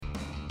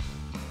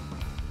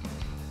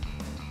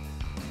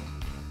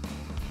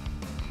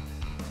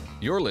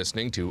You're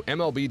listening to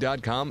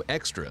MLB.com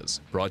Extras,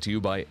 brought to you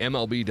by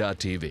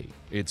MLB.tv.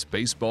 It's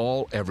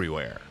baseball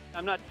everywhere.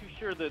 I'm not too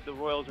sure that the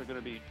Royals are going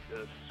to be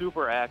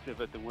super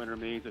active at the winter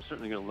meetings. They're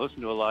certainly going to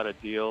listen to a lot of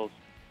deals.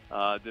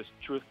 Just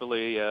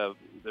truthfully,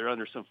 they're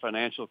under some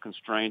financial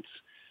constraints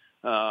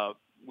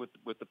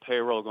with the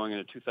payroll going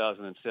into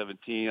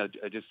 2017.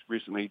 I just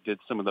recently did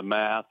some of the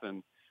math,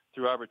 and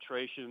through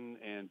arbitration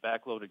and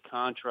backloaded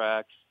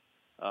contracts,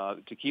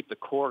 to keep the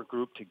core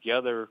group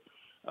together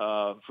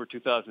for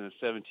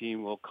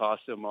 2017 will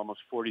cost them almost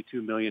 $42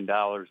 million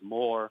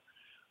more.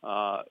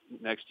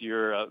 Next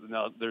year,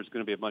 now there's going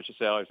to be a bunch of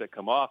salaries that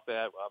come off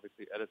that.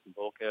 Obviously, Edison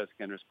Volquez,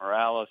 Kendrys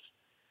Morales,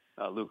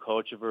 Luke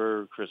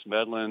Hochevar, Chris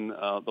Medlin,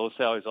 those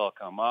salaries all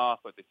come off,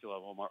 but they still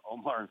have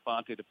Omar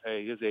Infante to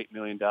pay his $8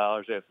 million.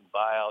 They have some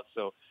buyouts.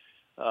 So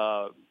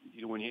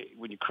when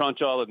you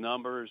crunch all the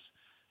numbers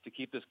to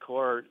keep this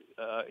core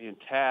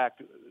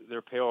intact,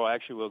 their payroll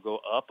actually will go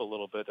up a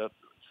little bit, up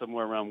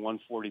somewhere around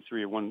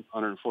 143 or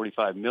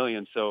 145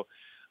 million. So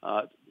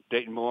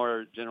Dayton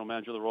Moore, general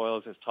manager of the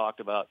Royals, has talked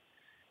about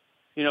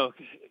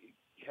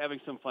having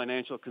some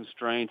financial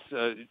constraints,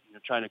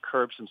 trying to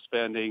curb some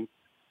spending.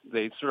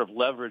 They sort of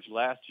leveraged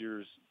last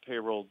year's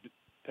payroll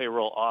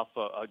off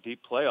a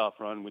deep playoff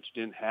run, which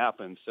didn't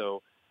happen.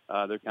 So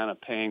they're kind of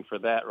paying for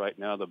that right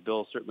now. The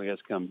bill certainly has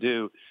come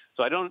due.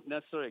 So I don't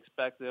necessarily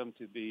expect them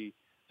to be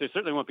 – they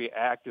certainly won't be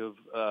active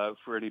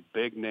for any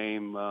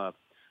big-name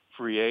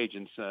free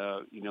agents.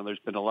 There's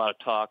been a lot of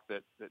talk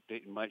that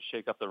Dayton might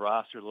shake up the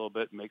roster a little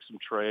bit and make some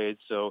trades.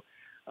 So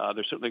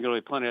there's certainly going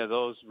to be plenty of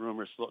those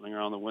rumors floating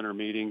around the winter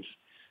meetings.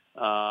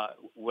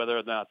 Whether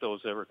or not those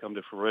ever come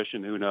to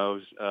fruition, who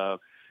knows?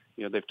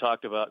 They've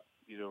talked about,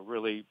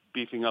 really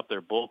beefing up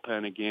their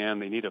bullpen again.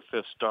 They need a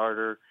fifth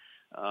starter.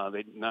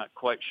 They're not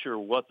quite sure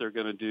what they're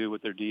going to do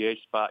with their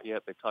DH spot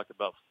yet. They talked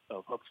about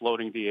a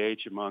floating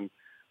DH among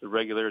the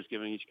regulars,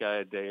 giving each guy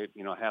a day,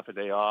 half a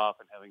day off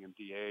and having him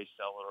DH.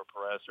 Salvador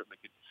Perez certainly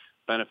could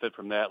benefit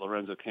from that.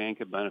 Lorenzo Cain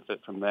could benefit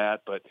from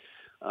that. But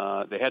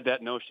they had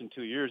that notion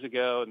 2 years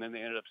ago, and then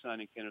they ended up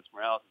signing Kendrys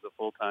Morales as a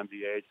full-time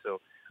DH.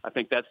 So I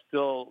think that's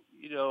still,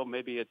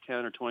 maybe a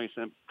 10 or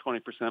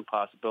 20%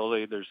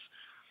 possibility. There's,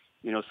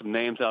 some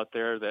names out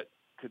there that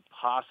could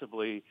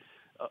possibly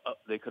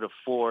they could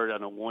afford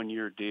on a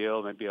one-year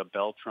deal, maybe a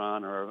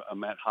Beltran or a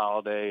Matt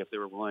Holliday if they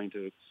were willing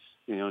to,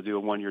 do a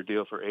one-year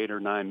deal for $8 or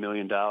 $9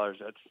 million.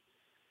 That's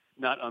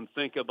not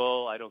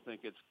unthinkable. I don't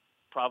think it's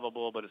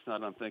probable, but it's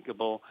not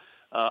unthinkable.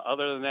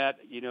 Other than that,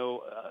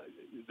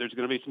 there's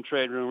going to be some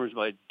trade rumors,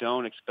 but I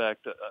don't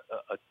expect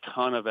a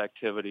ton of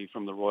activity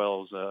from the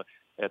Royals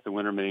at the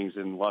winter meetings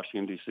in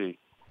Washington, D.C.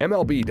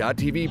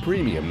 MLB.tv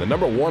Premium, the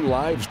 #1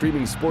 live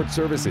streaming sports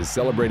service, is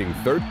celebrating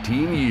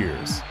 13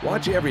 years.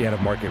 Watch every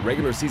out-of-market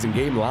regular season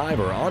game live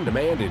or on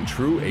demand in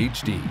true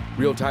HD.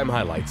 Real-time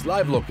highlights,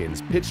 live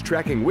look-ins, pitch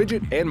tracking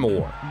widget, and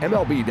more.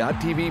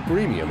 MLB.tv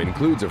Premium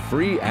includes a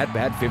free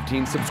At-Bat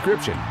 15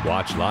 subscription.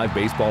 Watch live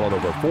baseball on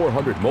over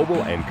 400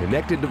 mobile and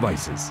connected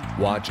devices.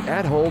 Watch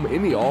at home,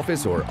 in the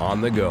office, or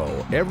on the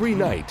go, every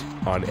night,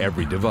 on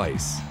every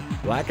device.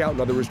 Blackout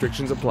and other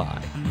restrictions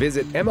apply.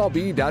 Visit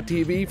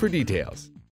MLB.tv for details.